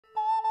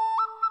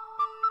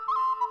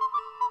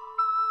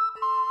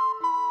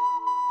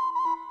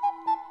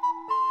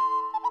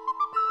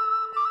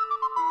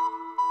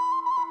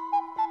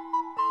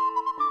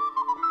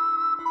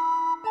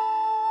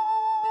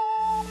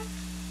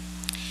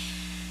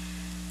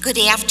Good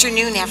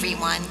afternoon,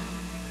 everyone.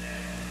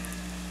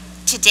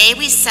 Today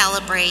we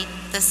celebrate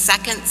the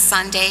second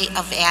Sunday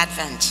of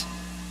Advent.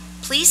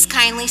 Please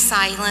kindly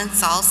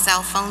silence all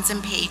cell phones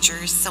and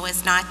pagers so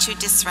as not to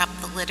disrupt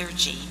the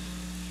liturgy.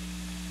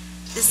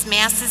 This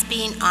Mass is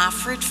being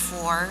offered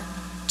for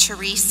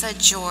Teresa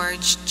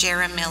George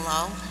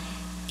Jaramillo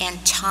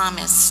and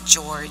Thomas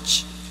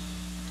George.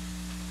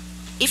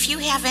 If you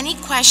have any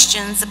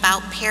questions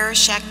about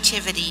parish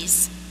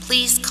activities,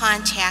 please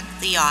contact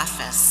the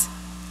office.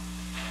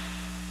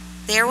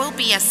 There will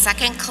be a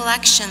second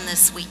collection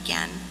this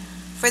weekend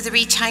for the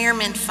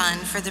retirement fund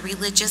for the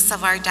religious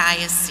of our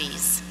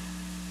diocese.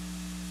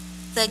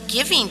 The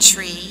giving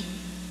tree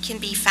can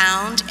be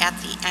found at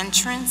the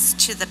entrance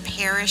to the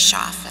parish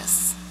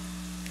office.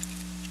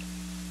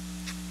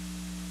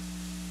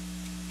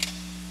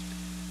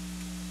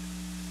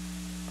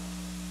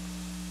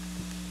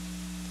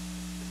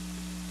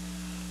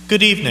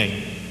 Good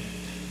evening.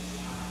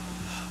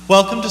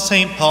 Welcome to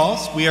St.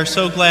 Paul's. We are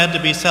so glad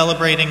to be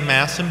celebrating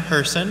Mass in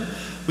person.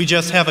 We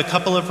just have a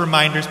couple of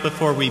reminders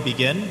before we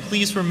begin.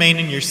 Please remain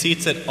in your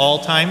seats at all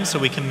times so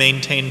we can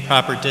maintain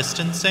proper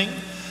distancing.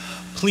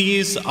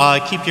 Please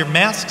keep your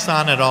masks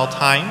on at all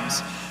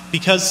times.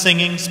 Because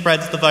singing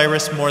spreads the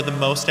virus more than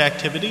most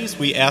activities,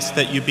 we ask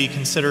that you be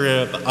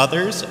considerate of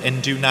others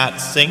and do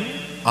not sing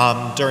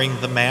during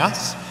the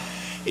Mass.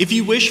 If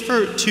you wish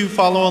to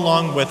follow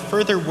along with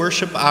further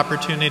worship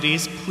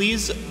opportunities,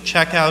 please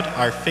check out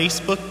our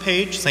Facebook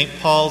page, St.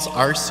 Paul's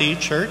RC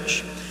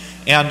Church,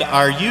 and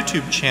our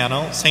YouTube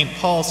channel, St.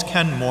 Paul's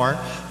Kenmore,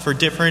 for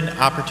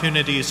different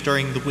opportunities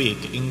during the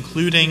week,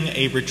 including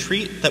a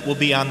retreat that will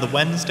be on the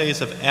Wednesdays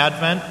of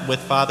Advent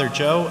with Father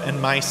Joe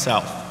and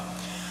myself.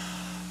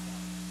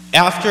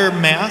 After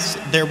Mass,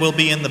 there will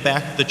be in the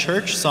back of the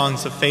church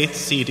Songs of Faith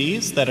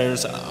CDs that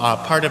is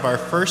part of our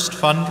first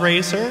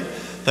fundraiser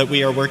that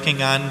we are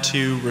working on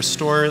to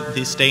restore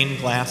the stained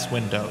glass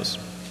windows.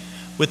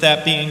 With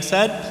that being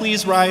said,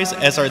 please rise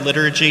as our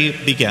liturgy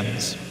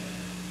begins.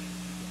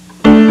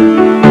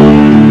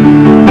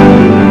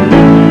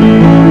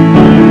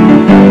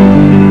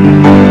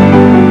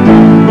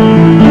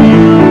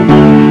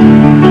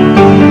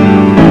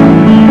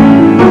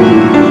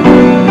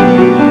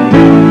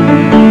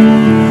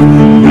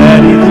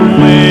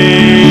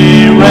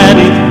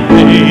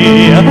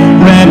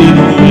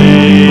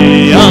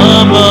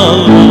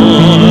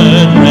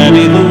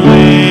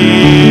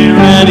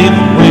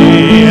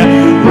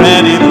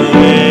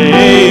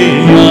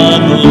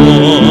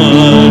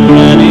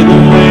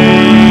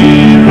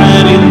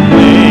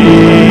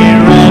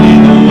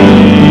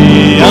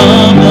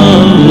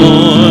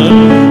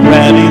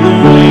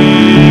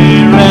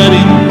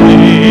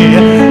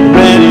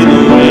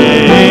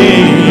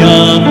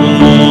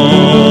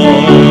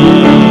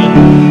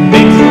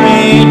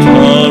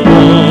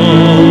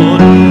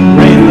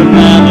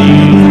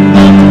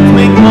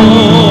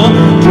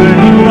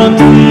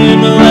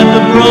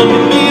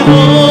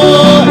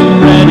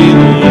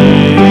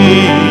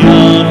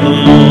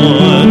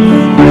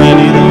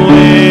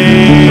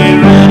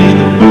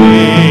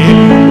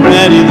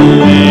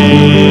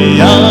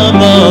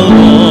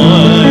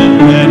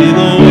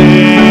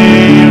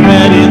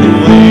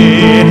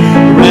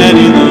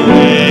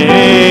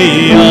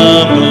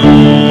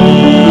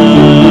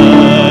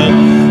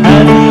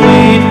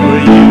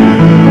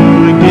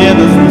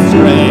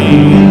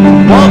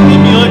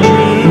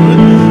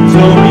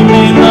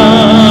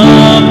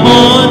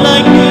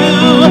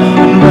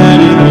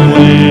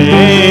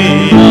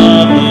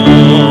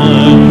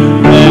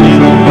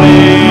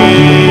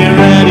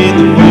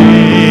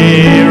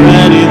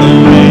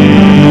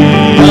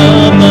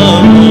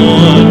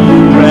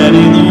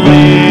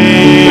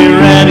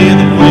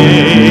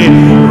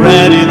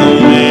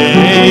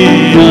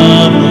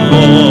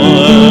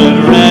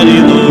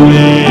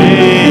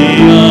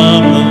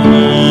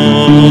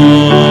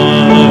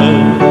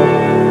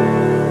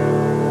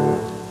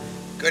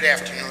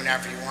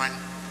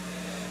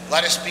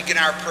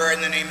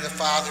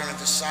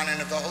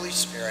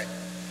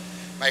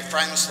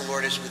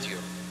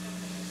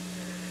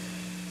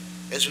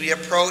 As we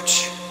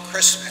approach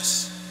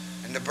Christmas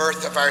and the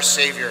birth of our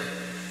Savior,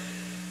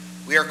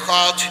 we are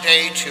called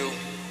today to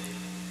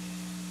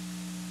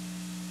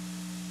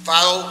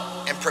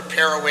follow and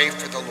prepare a way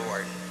for the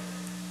Lord.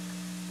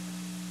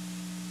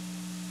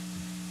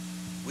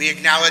 We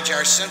acknowledge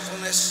our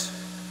sinfulness.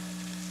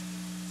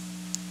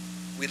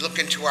 We look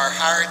into our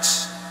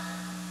hearts.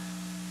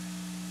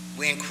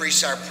 We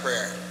increase our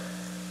prayer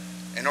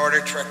in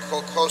order to go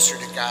closer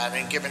to God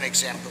and give an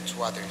example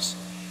to others.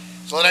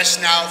 So let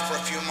us now, for a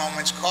few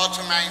moments, call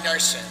to mind our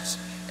sins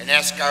and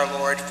ask our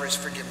Lord for his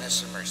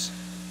forgiveness and mercy.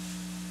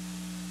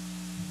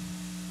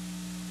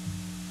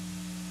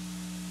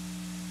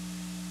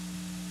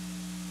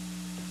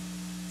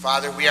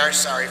 Father, we are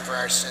sorry for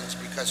our sins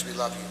because we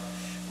love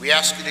you. We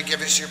ask you to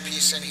give us your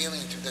peace and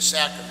healing through the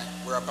sacrament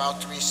we're about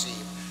to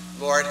receive.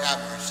 Lord, have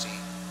mercy.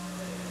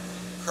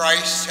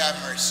 Christ,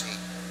 have mercy.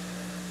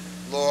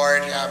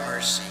 Lord, have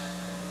mercy.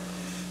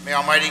 May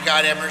Almighty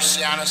God have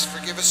mercy on us,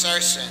 forgive us our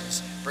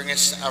sins, bring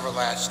us to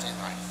everlasting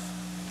life.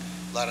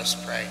 Let us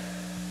pray.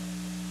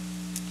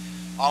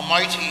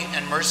 Almighty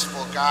and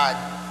merciful God,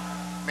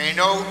 may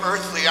no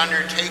earthly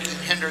undertaking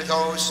hinder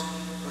those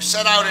who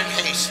set out in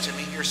haste to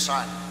meet your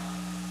Son,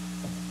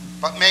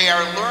 but may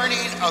our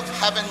learning of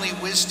heavenly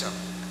wisdom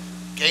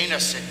gain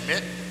us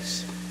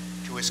admittance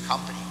to his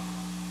company.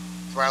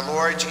 Through our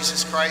Lord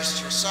Jesus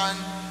Christ, your Son,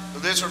 who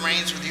lives and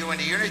reigns with you in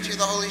the unity of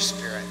the Holy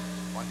Spirit,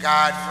 one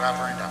God,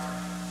 forever and ever.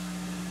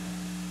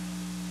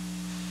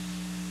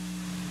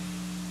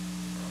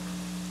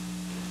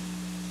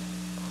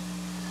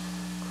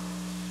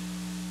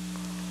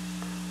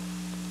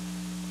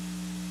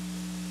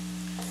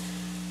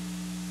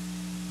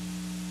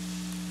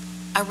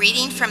 A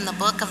reading from the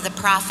book of the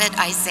prophet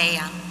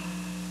Isaiah.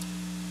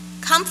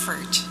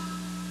 Comfort,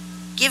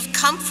 give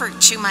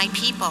comfort to my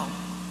people,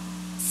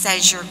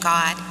 says your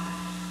God.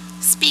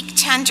 Speak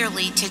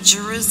tenderly to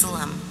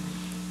Jerusalem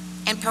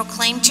and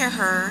proclaim to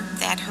her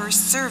that her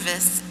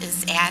service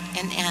is at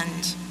an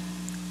end.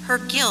 Her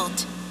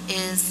guilt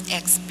is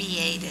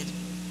expiated.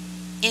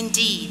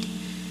 Indeed,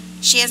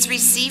 she has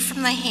received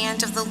from the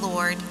hand of the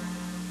Lord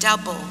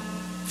double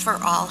for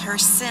all her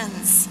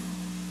sins.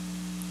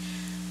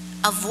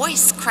 A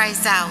voice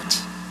cries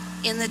out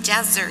in the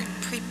desert,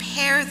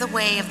 prepare the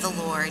way of the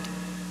Lord.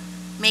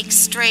 Make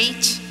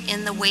straight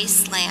in the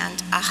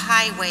wasteland a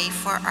highway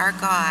for our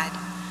God.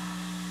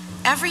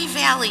 Every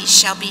valley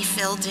shall be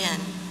filled in.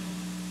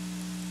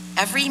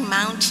 Every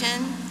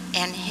mountain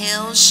and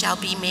hill shall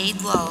be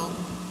made low.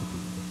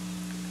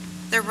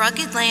 The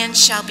rugged land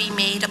shall be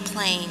made a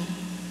plain,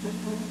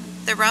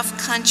 the rough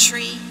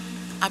country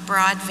a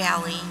broad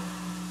valley.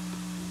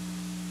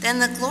 Then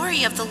the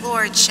glory of the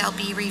Lord shall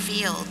be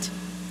revealed,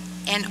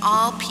 and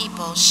all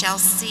people shall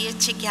see it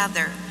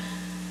together,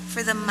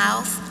 for the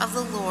mouth of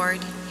the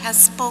Lord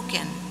has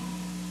spoken.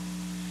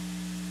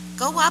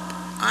 Go up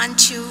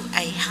onto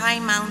a high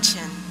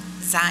mountain,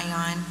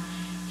 Zion,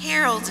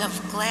 herald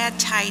of glad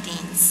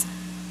tidings.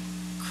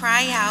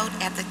 Cry out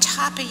at the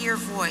top of your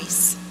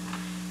voice,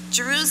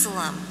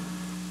 Jerusalem,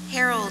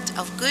 herald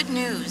of good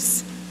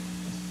news.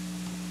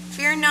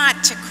 Fear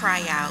not to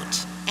cry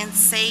out and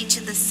say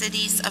to the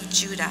cities of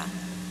Judah,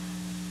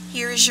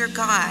 here is your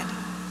God.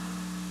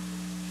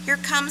 Here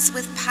comes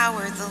with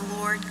power the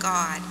Lord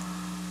God,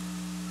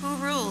 who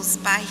rules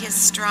by his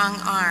strong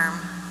arm.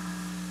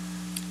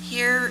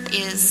 Here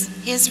is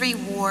his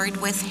reward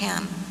with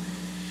him,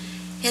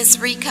 his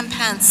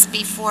recompense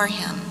before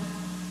him.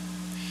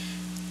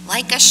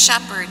 Like a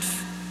shepherd,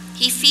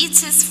 he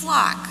feeds his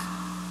flock.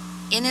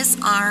 In his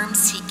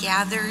arms he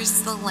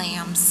gathers the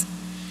lambs,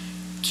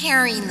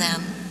 carrying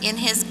them in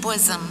his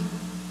bosom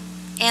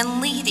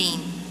and leading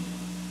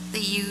the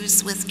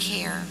ewes with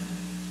care.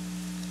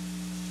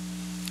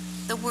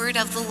 The word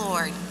of the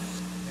Lord.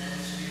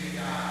 Thanks be to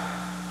God.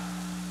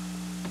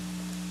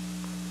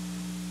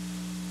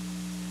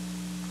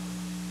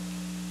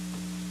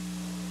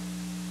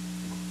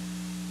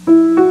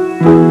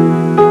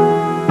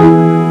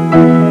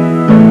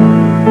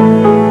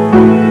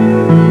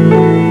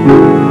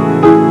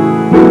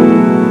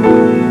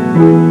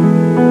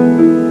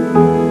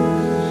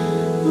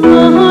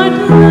 Lord,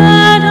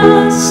 let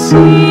us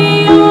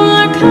see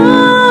your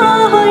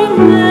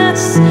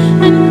kindness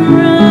and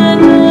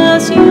grant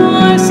us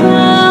your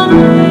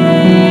salvation.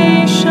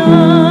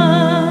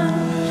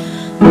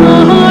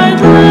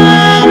 Lord,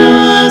 let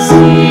us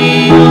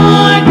see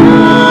your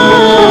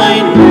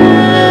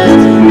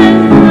kindness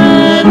and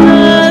grant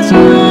us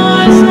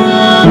your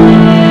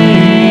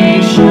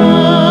salvation.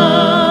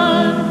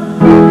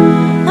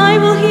 I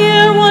will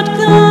hear what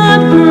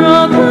God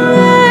proclaims.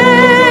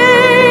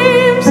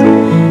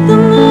 The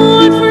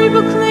Lord, for he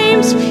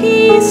proclaims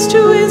peace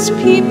to his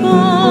people.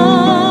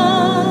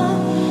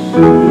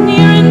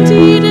 Near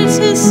indeed is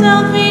his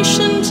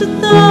salvation to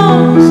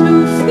those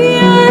who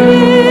fear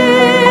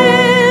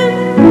him.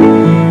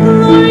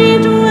 Glory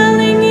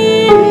dwelling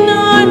in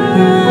our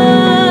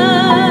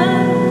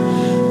land.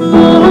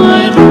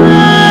 Lord,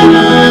 let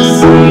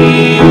us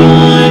see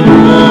your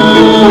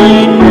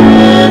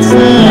kindness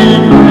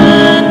and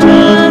grant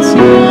us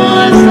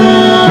your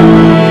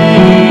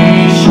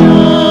salvation.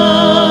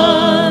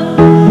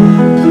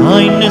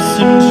 Kindness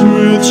and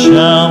truth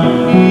shall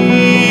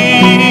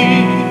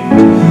meet,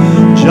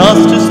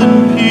 justice and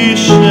peace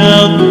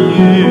shall kiss.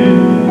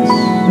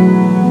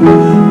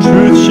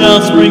 Truth shall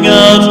spring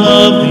out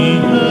of the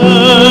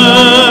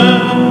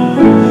earth,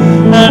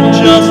 and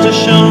justice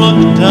shall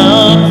look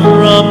down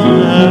from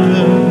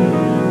heaven.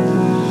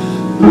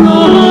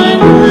 Lord,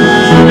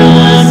 let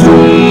us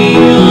see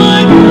your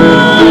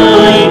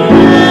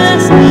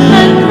kindness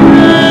and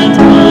grant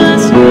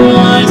us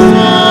your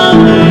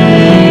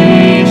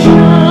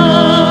salvation.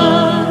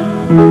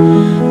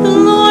 The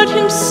Lord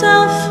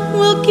himself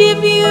will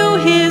give you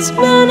his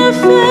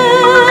benefits.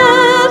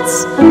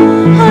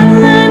 Our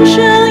land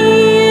shall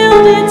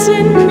yield its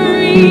increase.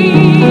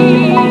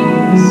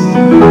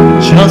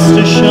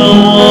 Justice shall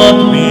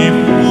walk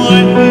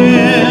before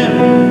him,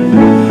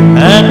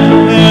 and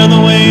prepare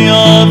the way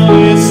of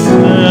his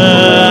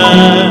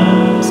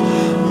steps.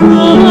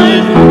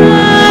 Lord,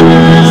 let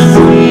us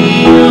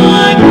see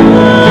your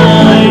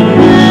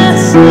kindness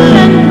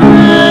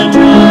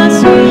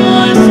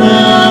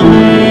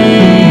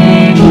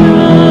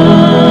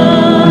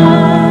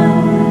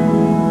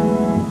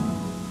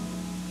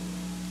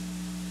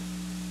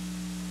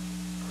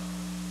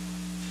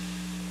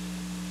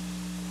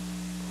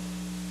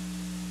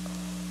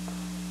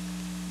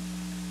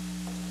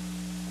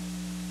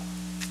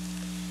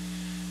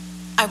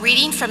A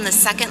reading from the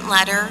second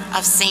letter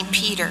of St.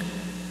 Peter.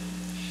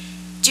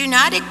 Do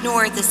not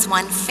ignore this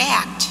one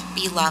fact,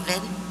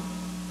 beloved,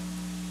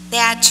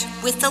 that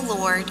with the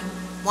Lord,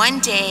 one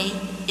day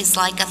is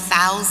like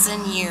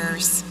 1,000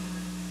 years,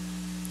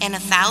 and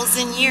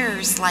 1,000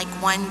 years like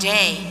one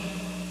day.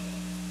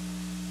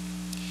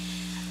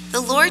 The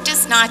Lord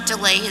does not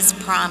delay his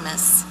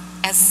promise,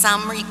 as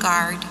some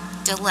regard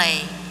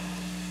delay,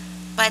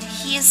 but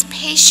he is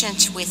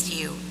patient with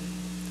you,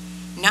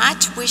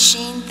 not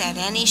wishing that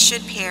any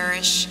should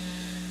perish,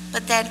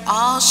 but that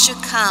all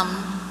should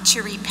come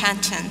to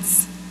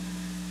repentance.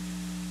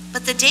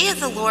 But the day of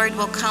the Lord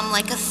will come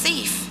like a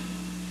thief,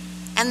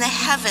 and the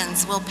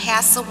heavens will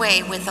pass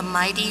away with a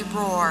mighty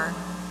roar,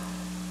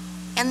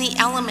 and the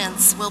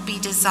elements will be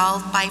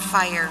dissolved by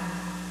fire,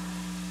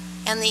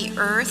 and the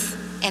earth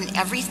and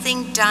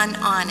everything done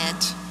on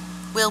it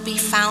will be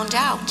found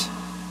out.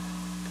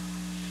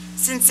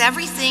 Since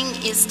everything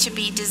is to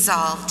be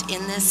dissolved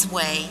in this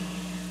way,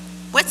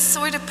 what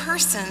sort of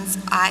persons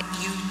ought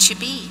you to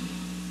be?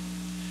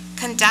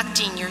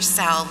 Conducting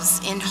yourselves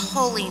in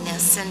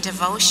holiness and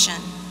devotion,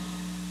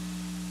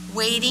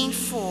 waiting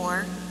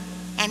for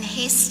and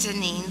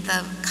hastening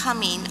the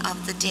coming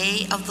of the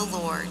day of the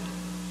Lord,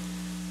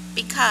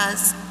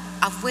 because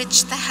of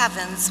which the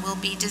heavens will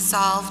be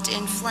dissolved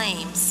in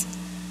flames,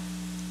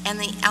 and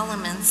the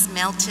elements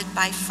melted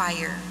by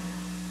fire.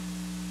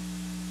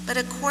 But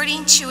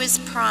according to his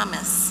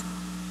promise,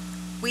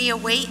 we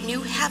await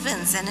new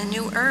heavens and a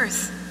new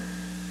earth,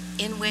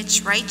 in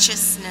which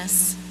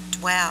righteousness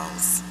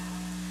dwells.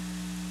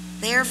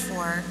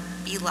 Therefore,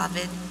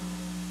 beloved,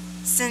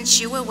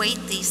 since you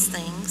await these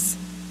things,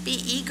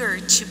 be eager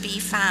to be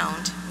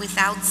found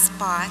without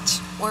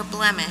spot or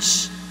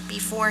blemish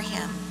before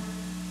him,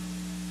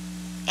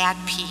 at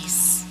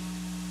peace.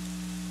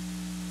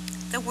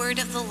 The word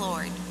of the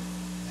Lord.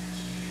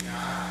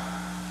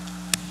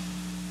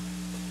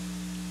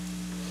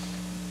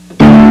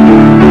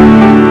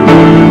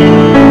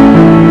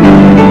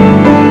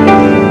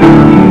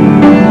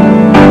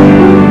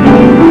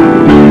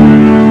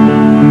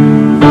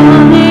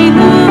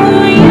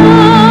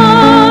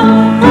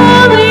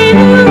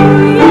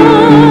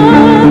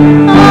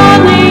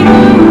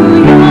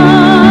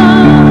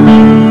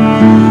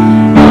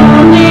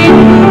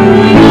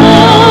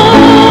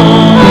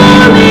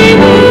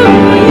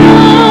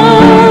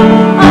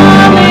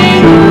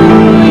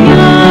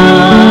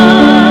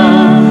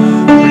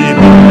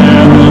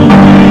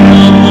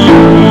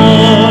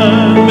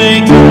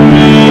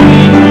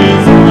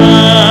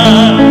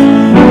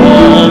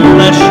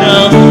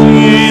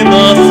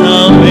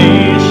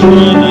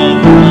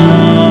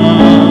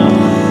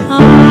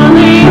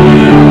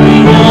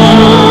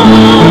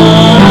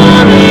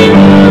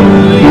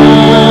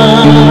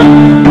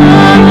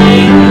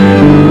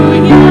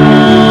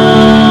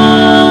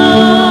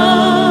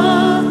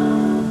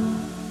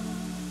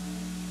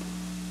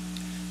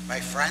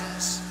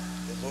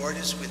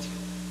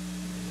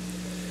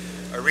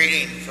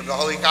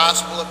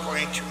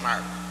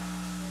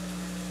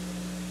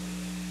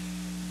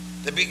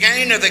 The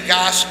beginning of the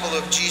gospel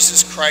of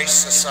Jesus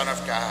Christ, the Son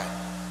of God.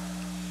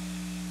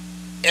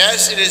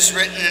 As it is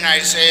written in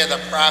Isaiah the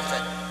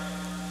prophet,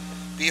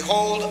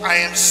 behold, I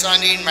am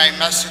sending my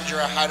messenger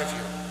ahead of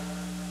you.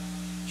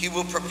 He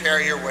will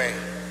prepare your way.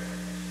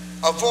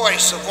 A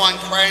voice of one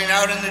crying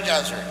out in the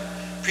desert,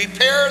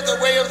 prepare the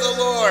way of the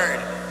Lord,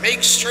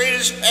 make straight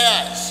his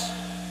paths.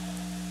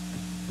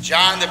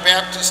 John the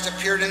Baptist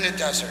appeared in the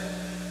desert,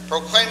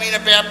 proclaiming a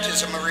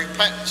baptism of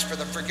repentance for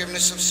the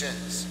forgiveness of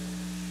sins.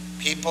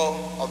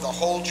 People of the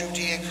whole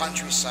Judean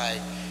countryside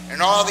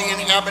and all the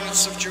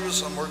inhabitants of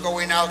Jerusalem were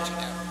going out to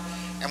him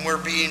and were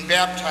being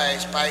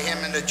baptized by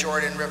him in the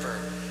Jordan River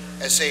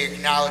as they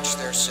acknowledged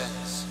their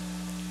sins.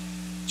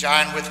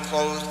 John was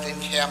clothed in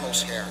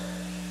camel's hair,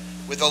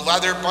 with a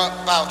leather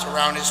belt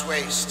around his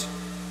waist.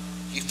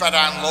 He fed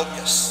on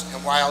locusts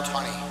and wild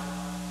honey.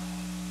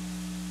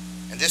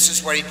 And this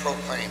is what he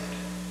proclaimed.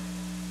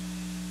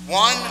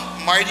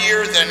 One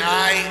mightier than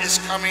I is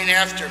coming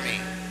after me.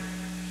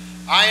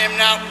 I am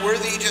not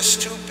worthy to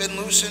stoop and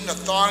loosen the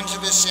thongs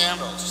of his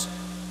sandals.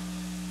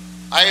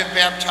 I have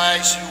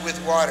baptized you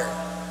with water.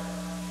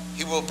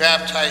 He will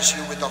baptize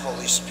you with the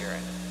Holy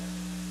Spirit.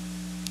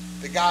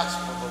 The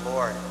gospel of the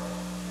Lord.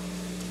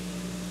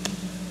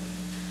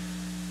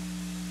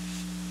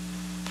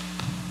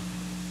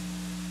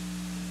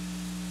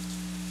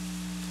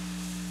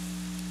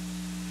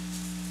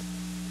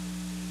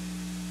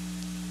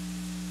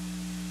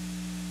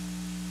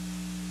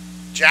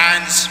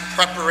 John's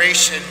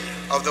preparation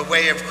of the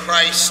way of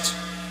Christ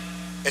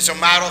is a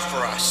model for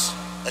us,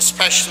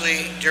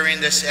 especially during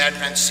this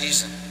Advent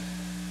season.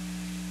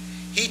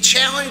 He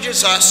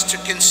challenges us to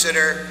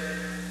consider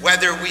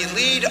whether we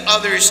lead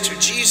others to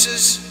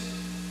Jesus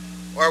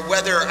or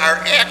whether our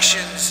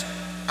actions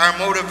are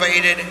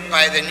motivated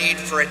by the need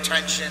for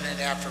attention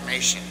and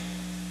affirmation.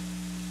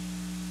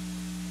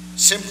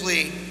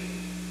 Simply,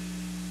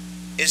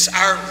 is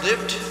our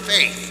lived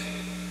faith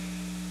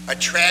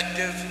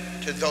attractive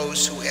to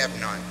those who have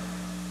none?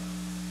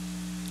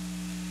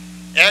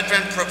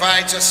 Advent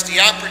provides us the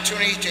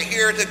opportunity to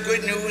hear the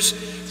good news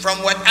from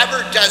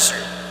whatever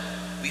desert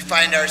we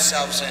find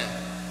ourselves in.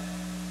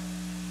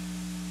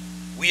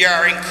 We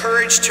are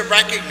encouraged to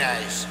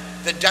recognize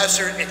the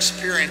desert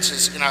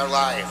experiences in our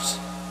lives,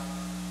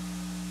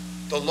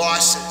 the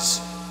losses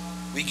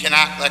we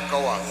cannot let go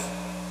of,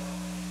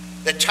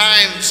 the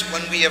times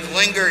when we have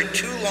lingered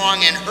too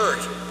long in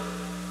hurt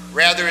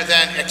rather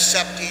than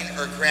accepting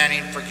or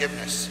granting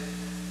forgiveness,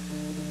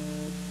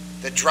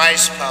 the dry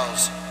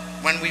spells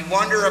when we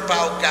wonder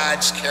about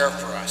God's care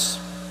for us.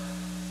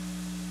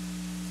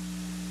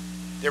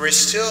 There is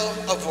still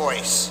a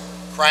voice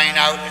crying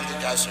out in the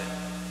desert,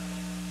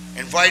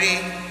 inviting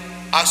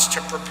us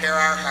to prepare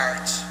our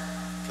hearts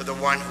for the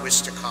one who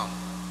is to come.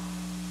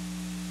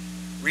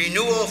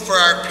 Renewal for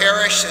our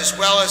parish as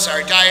well as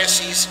our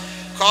diocese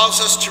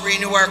calls us to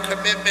renew our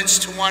commitments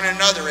to one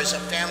another as a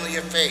family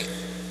of faith,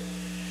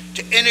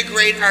 to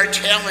integrate our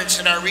talents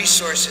and our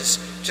resources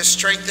to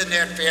strengthen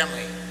that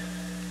family.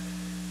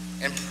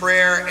 In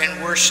prayer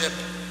and worship,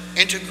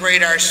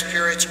 integrate our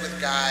spirits with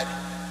God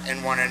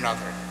and one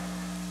another.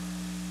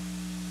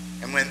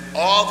 And when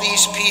all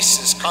these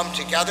pieces come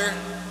together,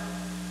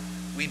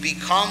 we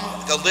become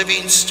the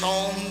living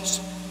stones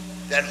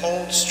that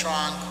hold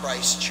strong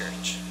Christ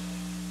Church.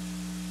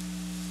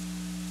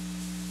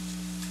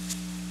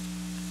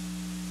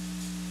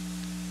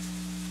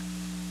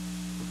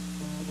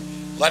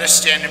 Let us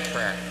stand in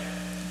prayer.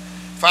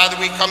 Father,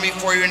 we come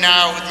before you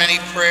now with many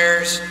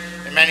prayers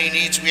and many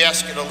needs. We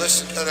ask you to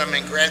listen to them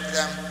and grant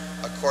them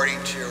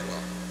according to your will.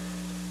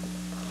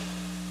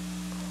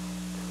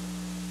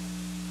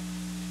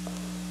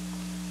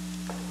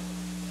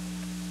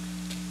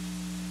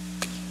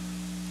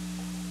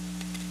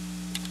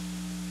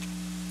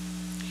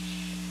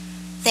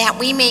 That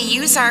we may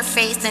use our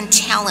faith and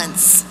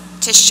talents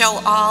to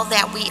show all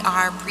that we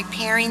are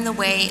preparing the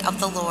way of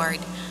the Lord.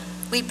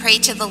 We pray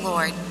to the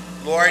Lord.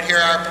 Lord, hear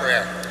our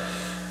prayer.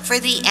 For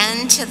the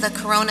end to the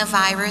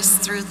coronavirus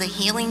through the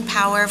healing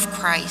power of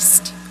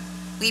Christ.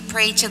 We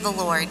pray to the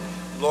Lord.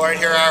 Lord,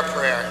 hear our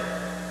prayer.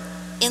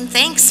 In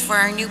thanks for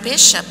our new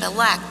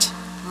bishop-elect,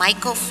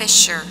 Michael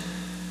Fisher,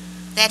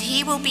 that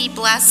he will be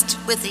blessed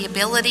with the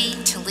ability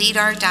to lead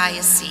our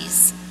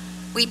diocese.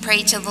 We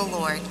pray to the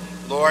Lord.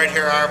 Lord,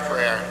 hear our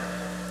prayer.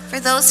 For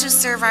those who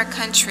serve our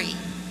country,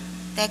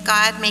 that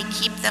God may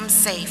keep them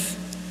safe.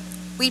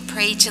 We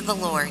pray to the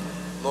Lord.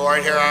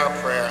 Lord, hear our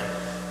prayer.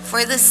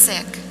 For the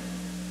sick,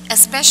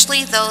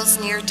 especially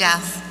those near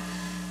death,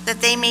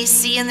 that they may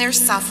see in their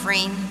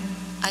suffering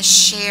a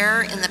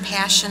share in the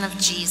passion of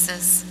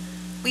Jesus.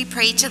 We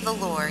pray to the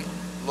Lord.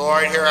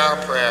 Lord, hear our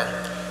prayer.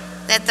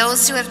 That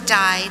those who have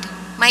died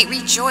might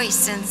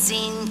rejoice in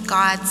seeing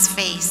God's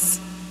face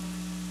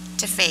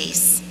to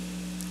face,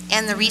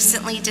 and the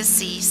recently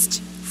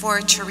deceased, for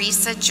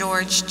Teresa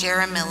George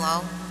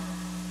Jaramillo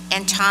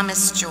and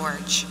Thomas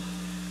George,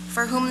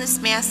 for whom this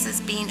Mass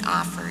is being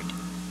offered.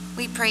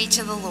 We pray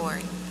to the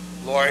Lord.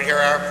 Lord, hear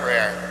our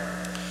prayer.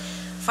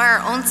 For our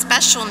own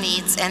special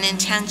needs and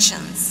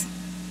intentions,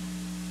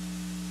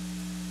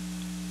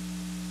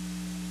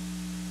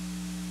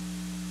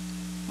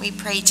 we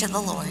pray to the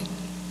Lord.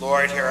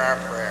 Lord, hear our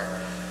prayer.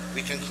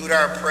 We conclude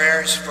our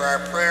prayers for our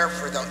prayer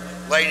for the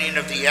lighting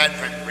of the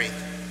Advent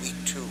wreath, week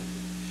 2.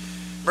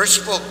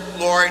 Merciful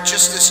Lord,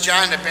 just as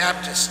John the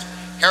Baptist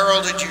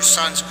heralded your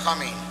Son's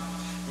coming,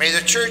 may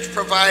the Church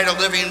provide a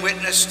living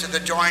witness to the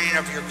dawning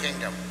of your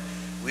kingdom.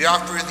 We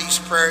offer these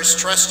prayers,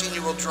 trusting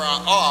you will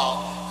draw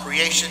all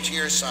creation to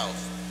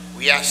yourself.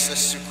 We ask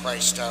this through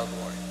Christ our Lord.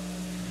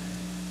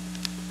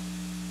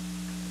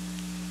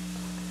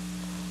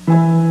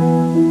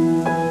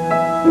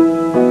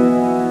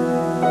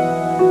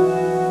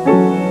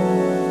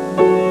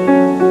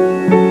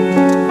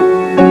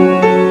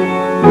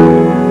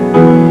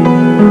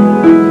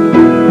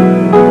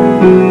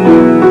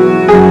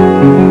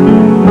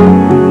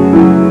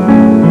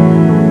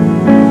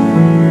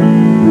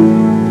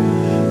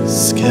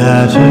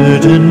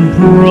 Scattered and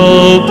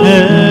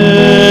broken,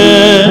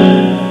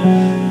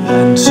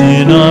 and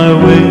in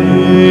our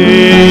way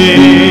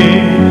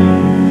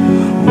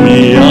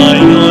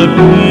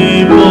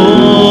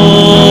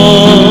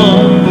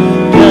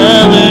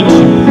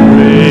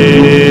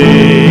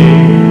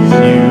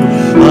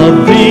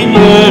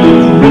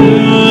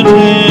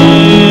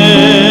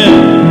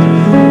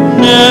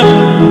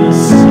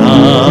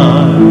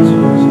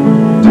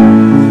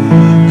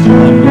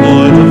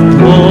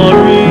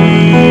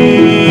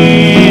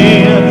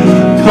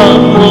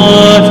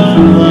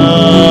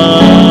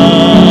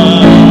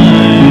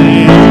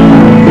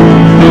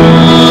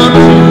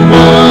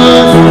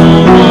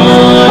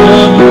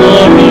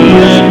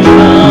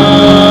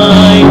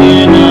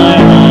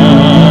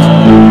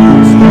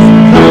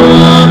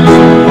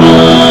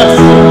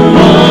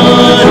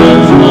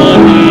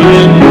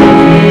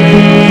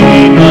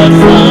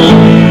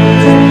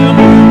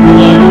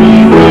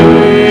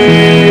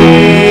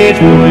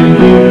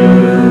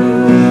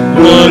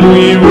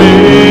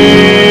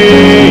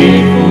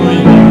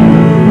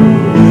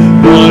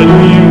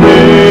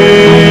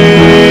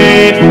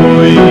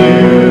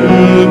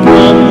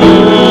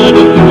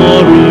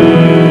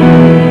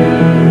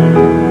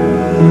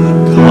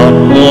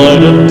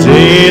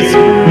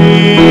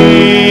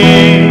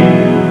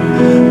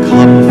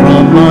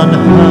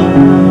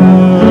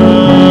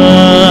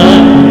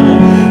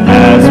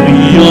as we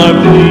are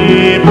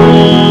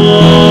people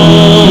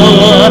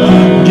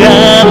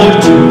gathered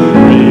to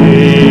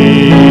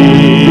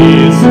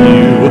praise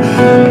you,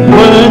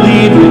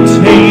 worthy to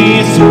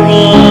taste from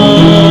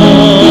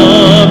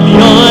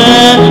your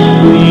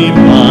heavenly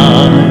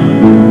wine.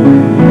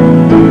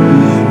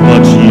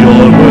 But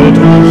your word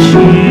will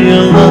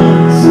heal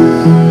us.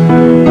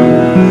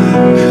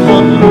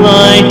 Come,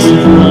 light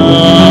divine.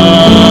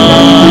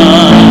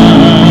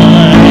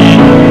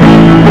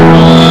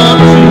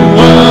 Come to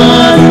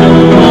us, O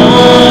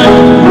Lord,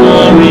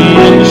 glory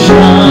and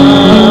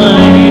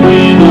shine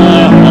in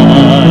our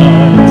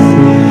hearts.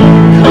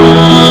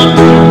 Come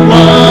to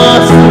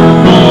us, O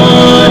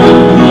Lord,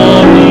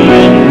 glory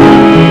and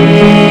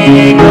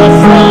make us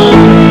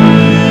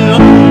anew.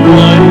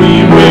 Lord, we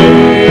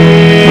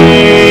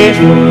wait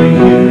for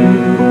you.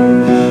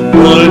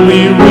 Lord, we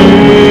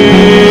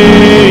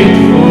wait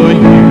for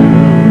you.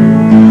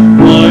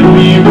 Lord,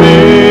 we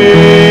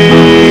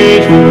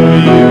wait for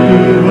you.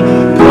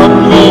 Come,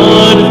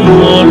 Lord of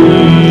glory.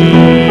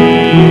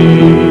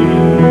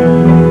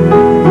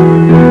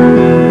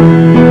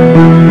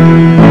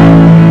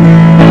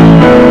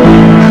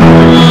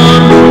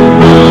 Come to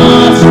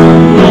us, O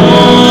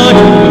Lord,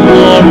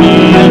 glory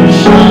and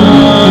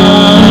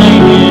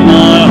shine in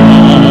our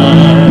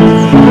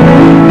hearts.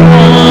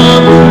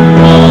 Come to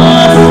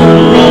us, O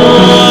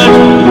Lord,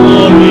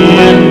 glory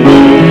and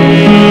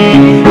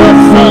make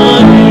us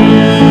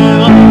anew.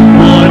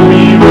 Lord,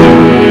 we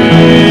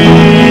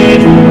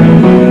wait for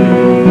you.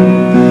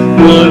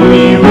 Lord,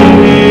 we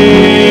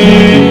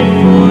wait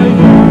for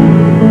you.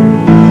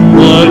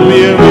 Lord,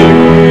 we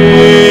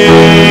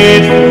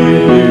wait for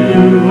you.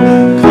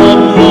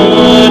 Come,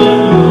 Lord,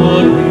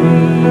 glory.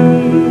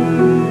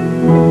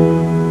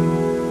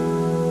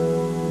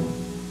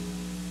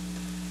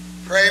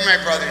 Pray, my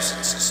brothers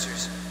and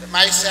sisters, that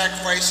my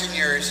sacrifice and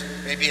yours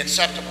may be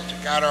acceptable to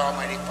God our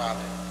Almighty Father.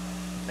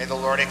 May the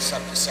Lord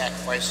accept the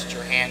sacrifice at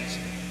your hands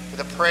for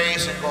the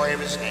praise and glory of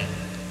his name,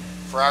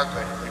 for our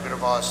good and the good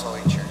of all his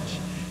holy church.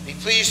 Be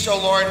pleased, O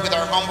Lord, with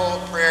our humble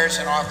prayers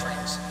and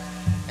offerings.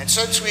 And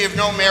since we have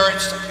no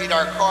merits to plead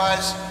our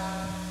cause,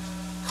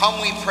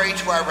 come, we pray,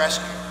 to our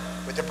rescue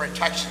with the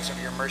protections of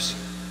your mercy.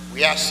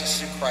 We ask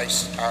this through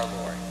Christ our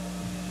Lord.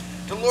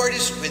 The Lord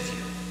is with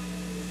you.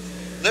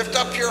 Lift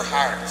up your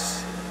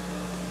hearts,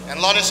 and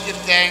let us give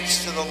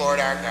thanks to the Lord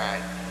our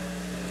God.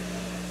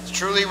 It's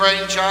truly right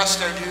and just,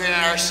 our duty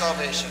and our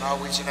salvation,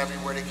 always and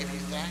everywhere to give you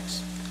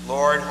thanks.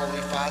 Lord,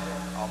 Holy Father,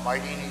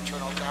 Almighty and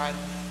eternal God,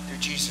 through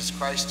Jesus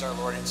Christ our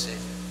Lord and Savior.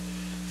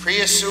 For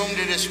he assumed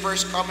at his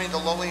first coming the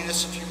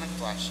lowliness of human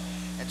flesh,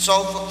 and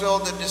so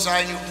fulfilled the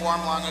design you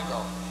formed long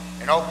ago,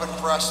 and opened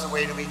for us the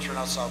way to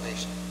eternal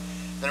salvation.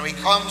 Then he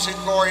comes in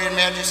glory and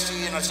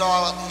majesty, and is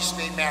all at least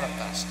made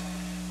manifest.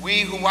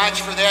 We who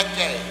watch for that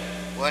day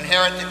will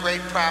inherit the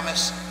great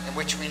promise in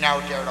which we now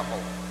dare to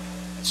hope.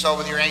 And so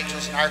with your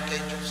angels and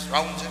archangels,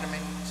 thrones and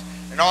dominions,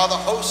 and all the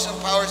hosts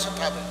and powers of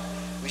heaven,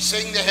 we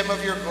sing the hymn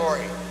of your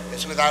glory,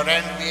 as without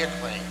end we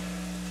acclaim.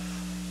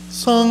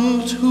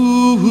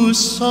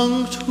 Sanctus,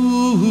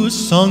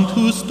 Sanctus,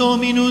 Sanctus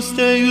Dominus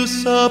Deus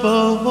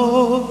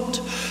Sabaoth,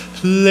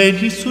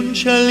 pleni sunt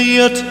celi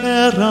et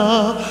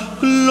terra,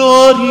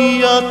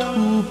 gloria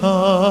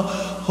tua,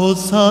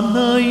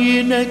 Hosanna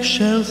in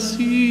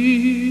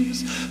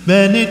excelsis,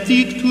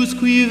 benedictus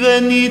qui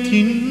venit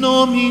in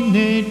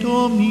nomine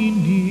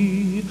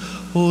Domini,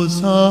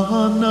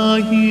 Hosanna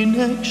in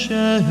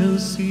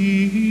excelsis.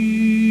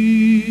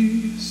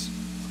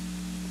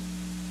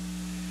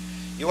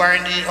 You are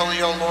indeed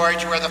holy, O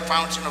Lord. You are the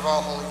fountain of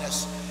all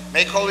holiness.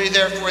 Make holy,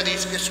 therefore,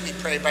 these gifts, we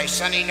pray, by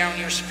sending down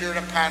your Spirit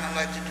upon them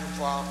like the dew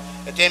fall,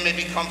 that they may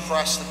become for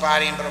us the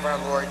body and blood of our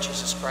Lord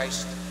Jesus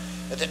Christ.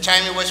 At the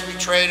time he was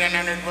betrayed and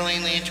entered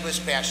willingly into his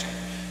passion,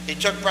 he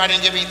took bread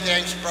and giving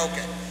thanks, broke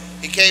it.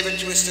 He gave it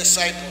to his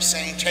disciples,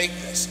 saying, "Take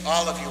this,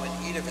 all of you, and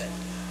eat of it.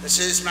 This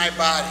is my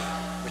body,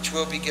 which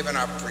will be given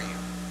up for you."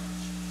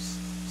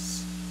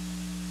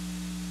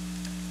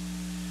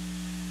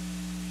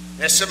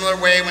 In a similar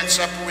way, when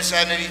supper was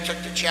ended, he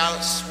took the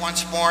chalice.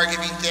 Once more,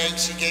 giving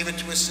thanks, he gave it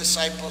to his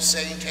disciples,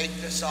 saying, "Take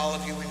this, all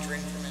of you, and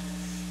drink from it.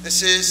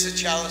 This is the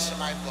chalice of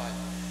my blood,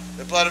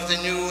 the blood of the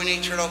new and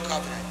eternal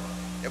covenant.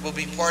 It will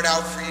be poured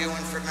out for you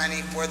and for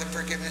many for the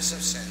forgiveness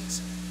of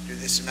sins. Do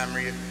this in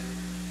memory of me."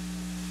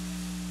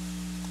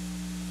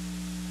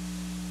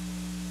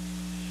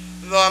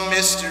 The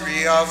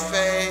mystery of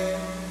faith.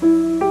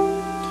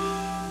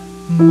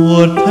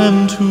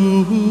 Mortem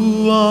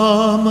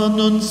tuam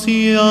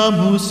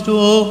annunciamus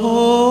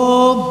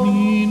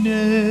Domine,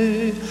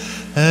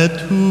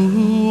 et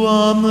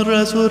tuam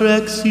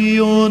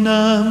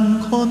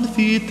resurrectionem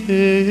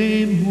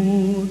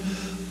confitemur,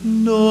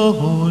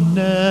 non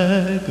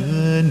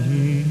negenias.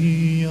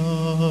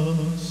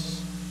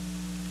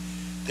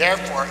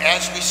 Therefore,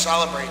 as we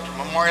celebrate the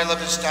memorial of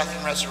his death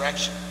and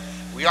resurrection,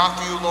 we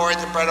offer you, Lord,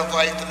 the bread of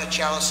life and the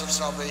chalice of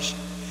salvation.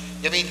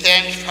 Giving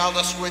thanks, you've held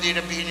us worthy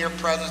to be in your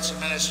presence and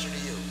minister to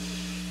you.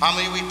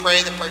 Humbly we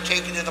pray that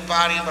partaking of the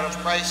body and blood of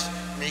Christ,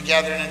 and be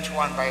gathered into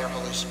one by your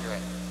Holy Spirit.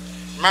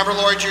 Remember,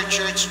 Lord, your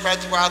church spread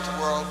throughout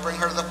the world. Bring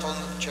her to the fullness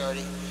of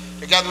charity,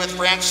 together with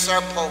Francis,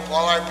 our Pope,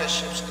 all our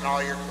bishops, and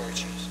all your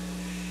clergy.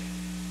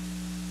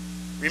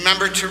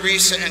 Remember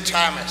Teresa and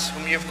Thomas,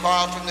 whom you have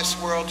called from this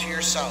world to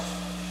yourself.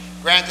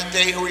 Grant that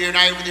they who are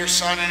united with your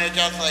Son in a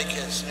death like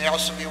his may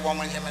also be one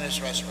with him in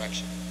his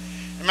resurrection.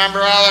 Remember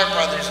all our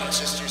brothers and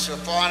sisters who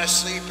have fallen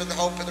asleep in the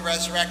hope of the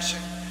resurrection,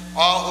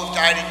 all who have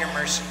died in your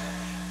mercy.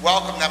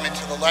 Welcome them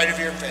into the light of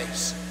your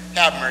face.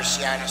 Have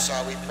mercy on us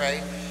all, we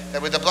pray,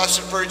 that with the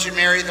Blessed Virgin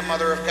Mary, the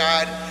Mother of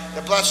God,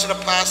 the blessed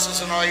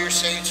apostles, and all your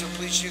saints who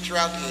pleased you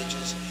throughout the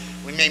ages,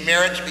 we may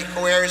merit to be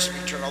co-heirs of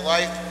eternal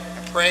life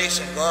and praise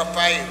and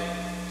glorify you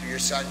through your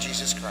Son,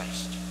 Jesus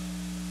Christ.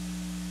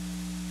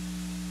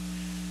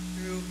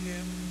 Through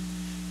him,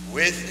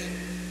 with him,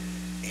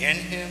 in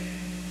him,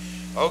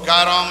 O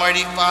God,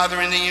 Almighty Father,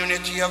 in the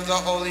unity of the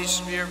Holy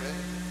Spirit,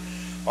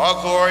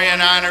 all glory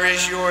and honor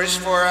is yours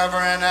forever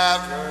and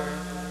ever.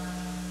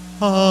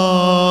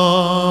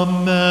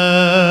 Amen.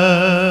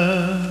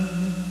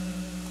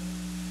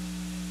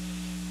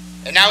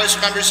 And now, as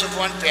members of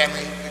one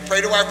family, we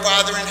pray to our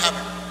Father in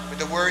heaven with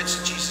the words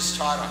that Jesus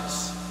taught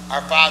us.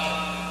 Our Father,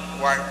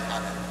 who art in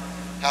heaven,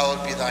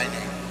 hallowed be thy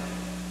name.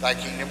 Thy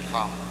kingdom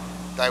come,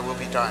 thy will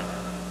be done,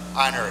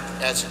 on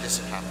earth as it is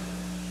in heaven.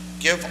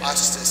 Give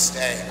us this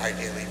day our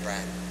daily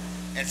bread,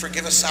 and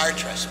forgive us our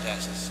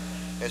trespasses,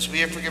 as we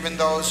have forgiven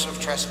those who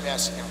have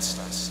trespassed against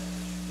us.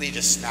 Lead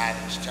us not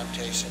into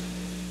temptation,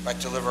 but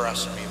deliver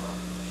us from evil.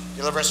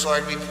 Deliver us,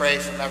 Lord, we pray,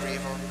 from every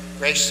evil.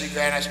 Graciously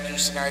grant us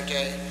peace in our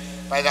day.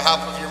 By the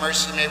help of your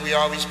mercy, may we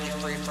always be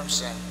free from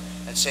sin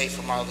and safe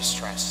from all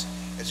distress,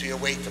 as we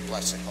await the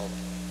blessed hope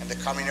and the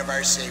coming of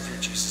our Savior,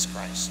 Jesus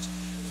Christ.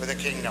 For the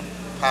kingdom,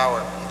 power,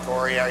 and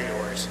glory are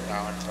yours,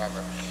 now and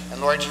forever.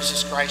 And Lord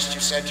Jesus Christ,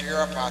 you said to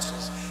your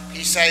apostles,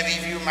 peace I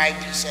leave you, my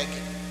peace I give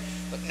you.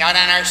 Look not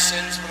on our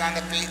sins, but on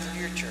the faith of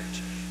your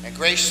church, and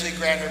graciously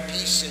grant her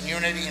peace and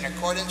unity in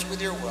accordance with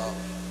your will,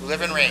 who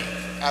live and reign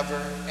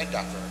forever and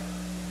ever.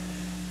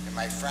 And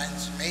my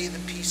friends, may the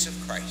peace of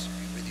Christ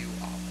be with you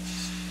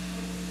always.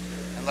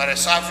 And let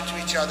us offer to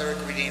each other a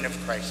greeting of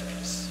Christ's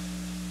peace.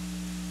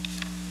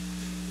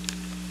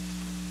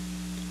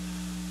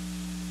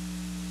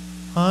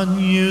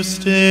 Agnus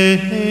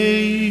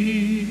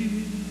Dei,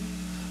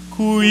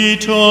 qui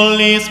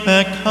tollis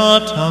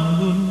peccata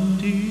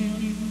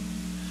mundi,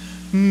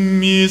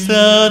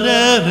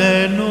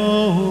 miserere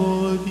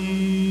nobis.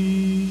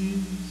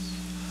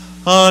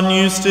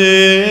 Agnus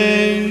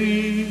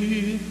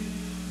Dei,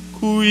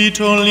 qui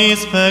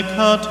tollis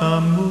peccata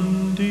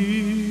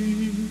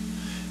mundi,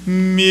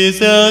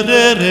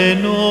 miserere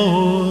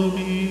nobis.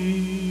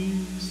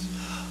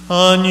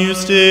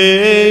 Agnus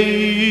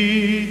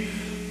Dei,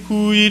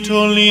 qui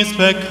tollis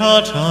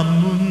peccata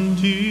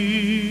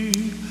mundi,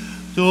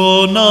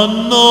 dona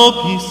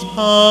nobis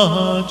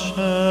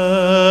pacem.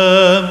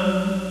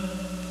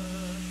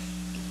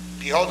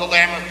 Behold the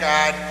Lamb of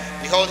God.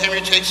 Behold him who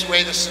takes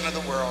away the sin of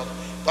the world.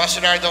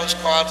 Blessed are those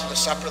called to the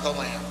supper of the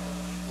Lamb.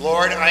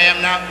 Lord, I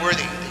am not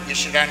worthy that you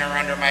should enter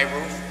under my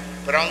roof,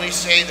 but only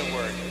say the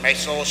word, and my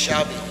soul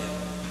shall be healed.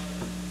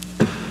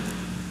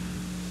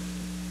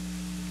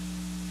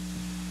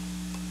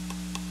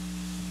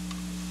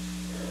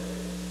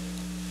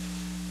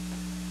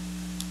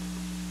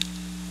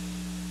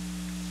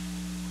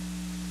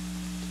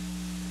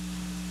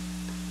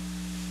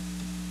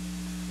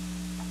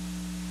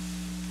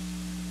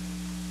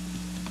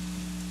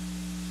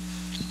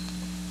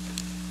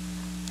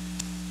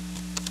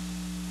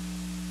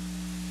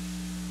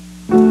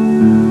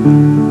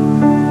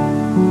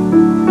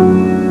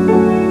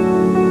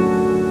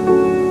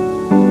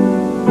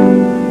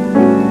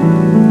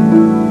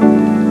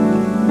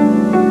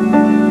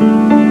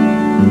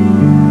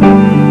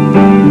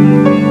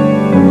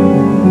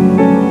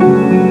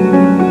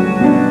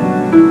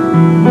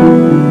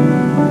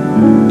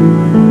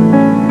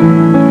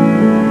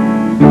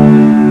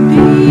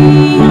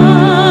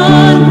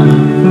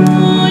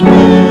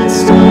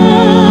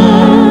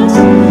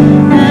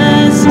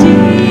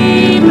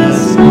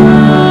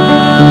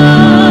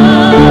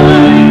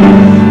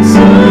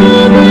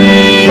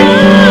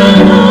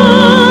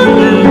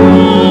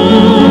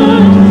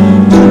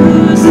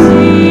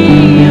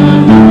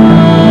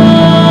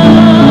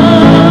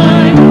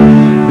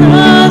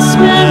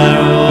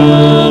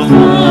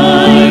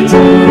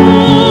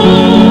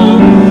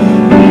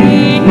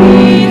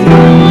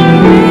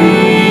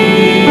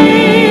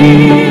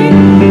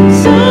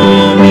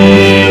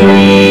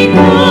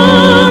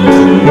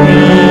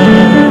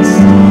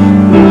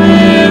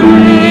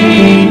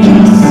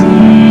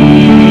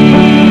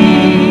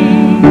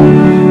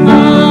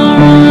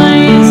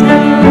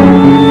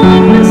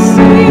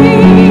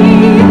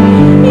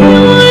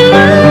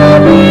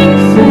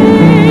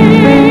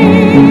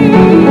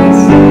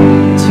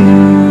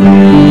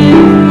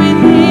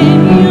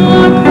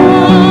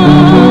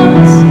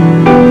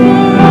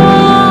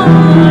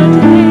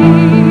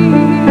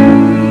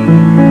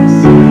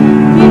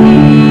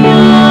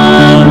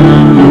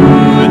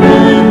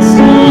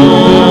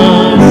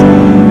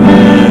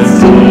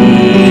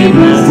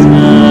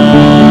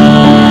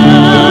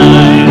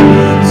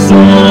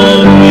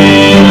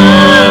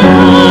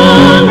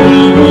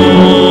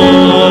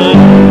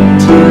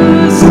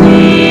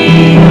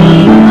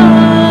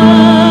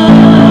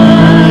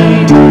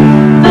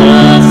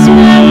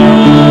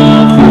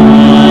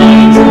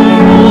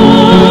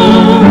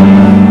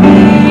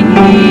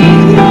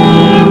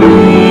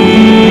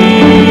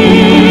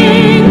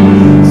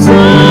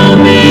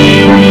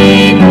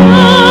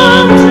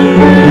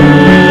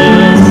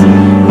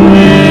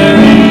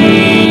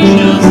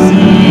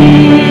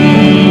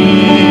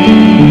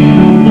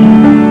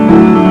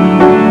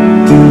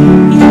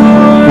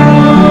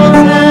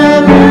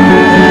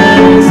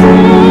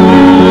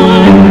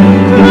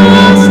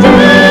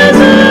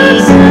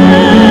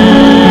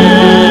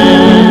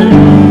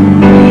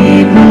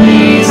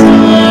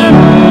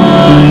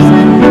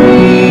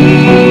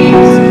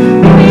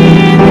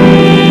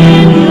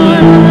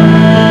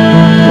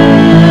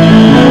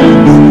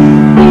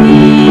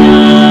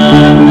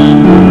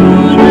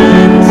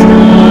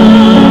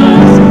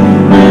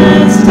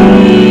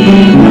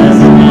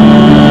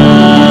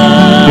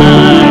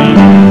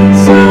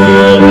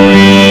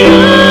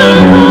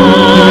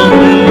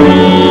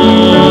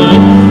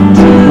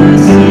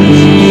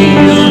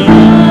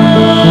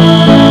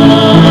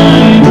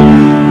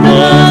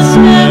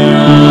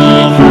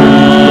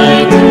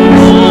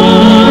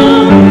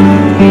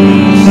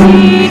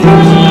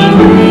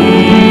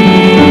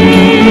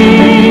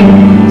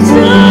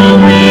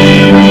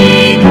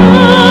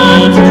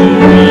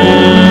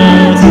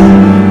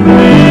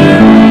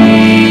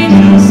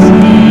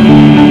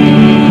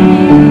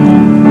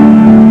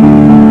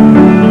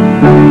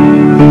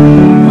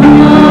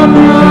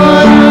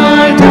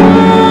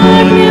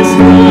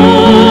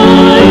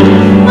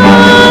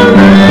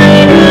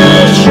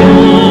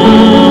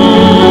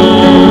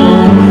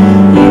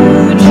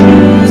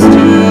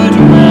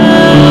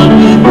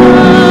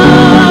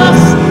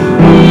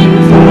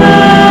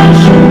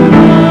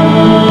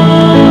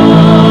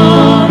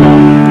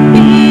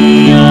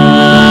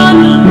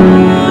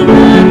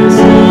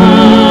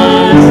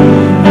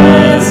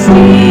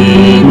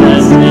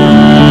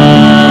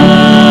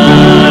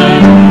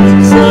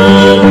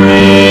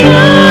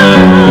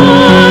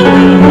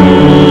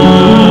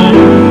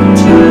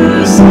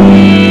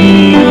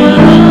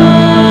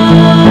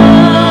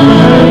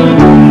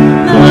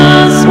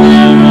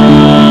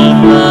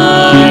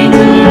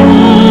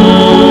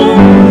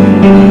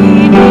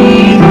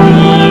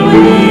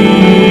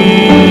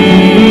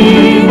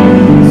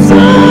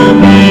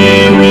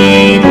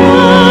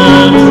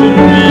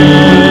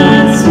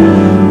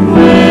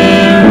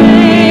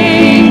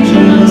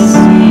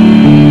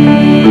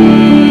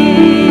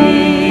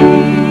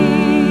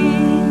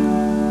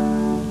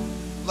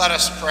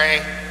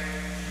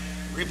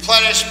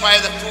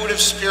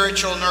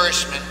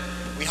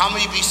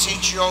 humbly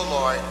beseech you, O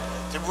Lord,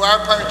 through our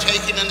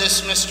partaking in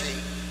this mystery,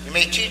 you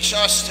may teach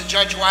us to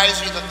judge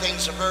wisely the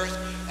things of earth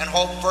and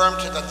hold firm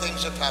to the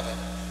things of heaven.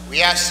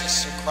 We ask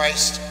this through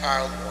Christ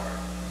our Lord.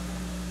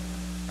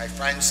 My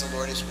friends, the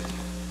Lord is with you.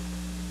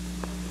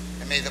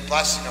 And may the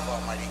blessing of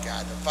Almighty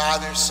God, the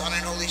Father, Son,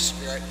 and Holy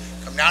Spirit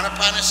come down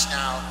upon us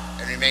now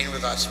and remain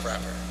with us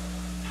forever.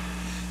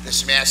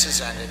 This Mass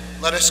is ended.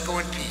 Let us go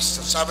in peace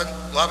to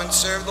love and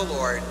serve the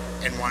Lord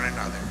and one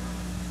another.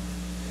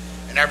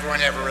 And everyone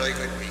have a really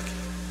good week.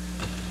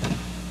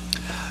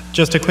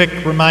 Just a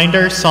quick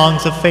reminder,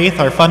 Songs of Faith,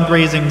 our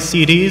fundraising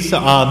CDs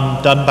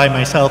done by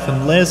myself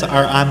and Liz,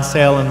 are on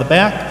sale in the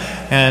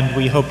back, and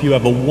we hope you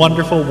have a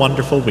wonderful,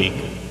 wonderful week.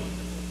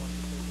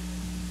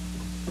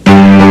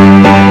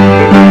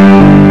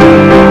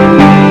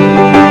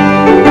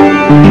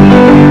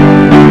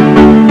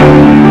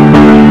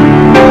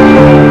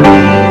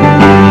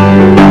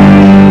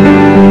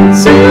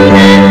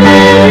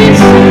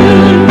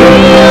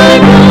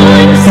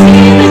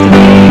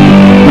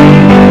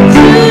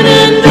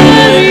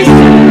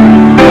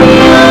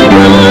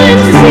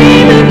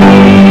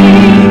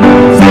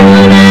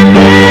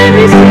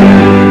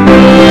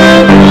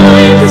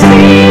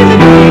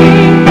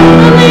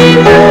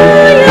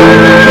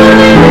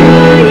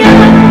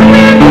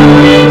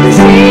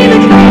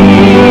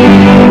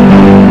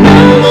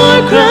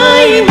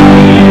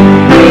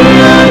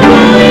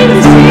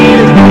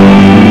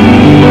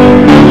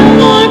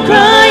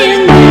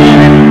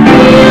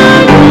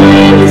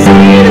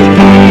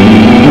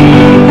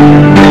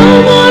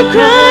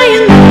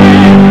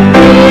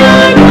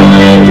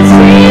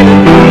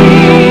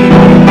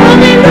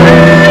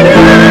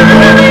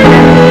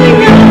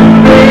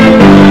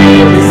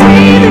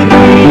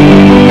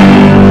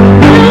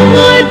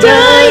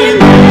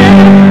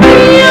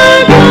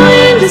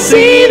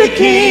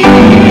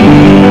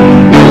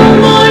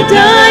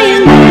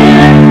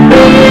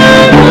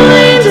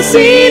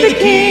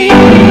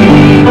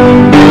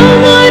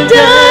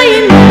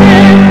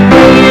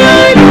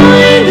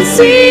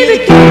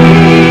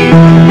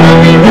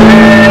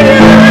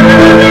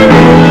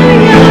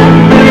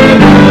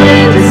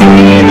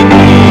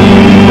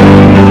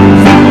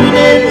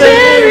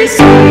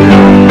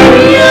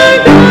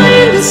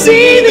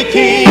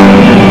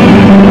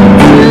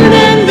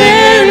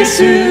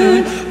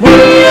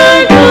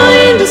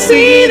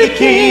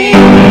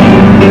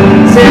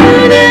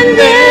 Soon and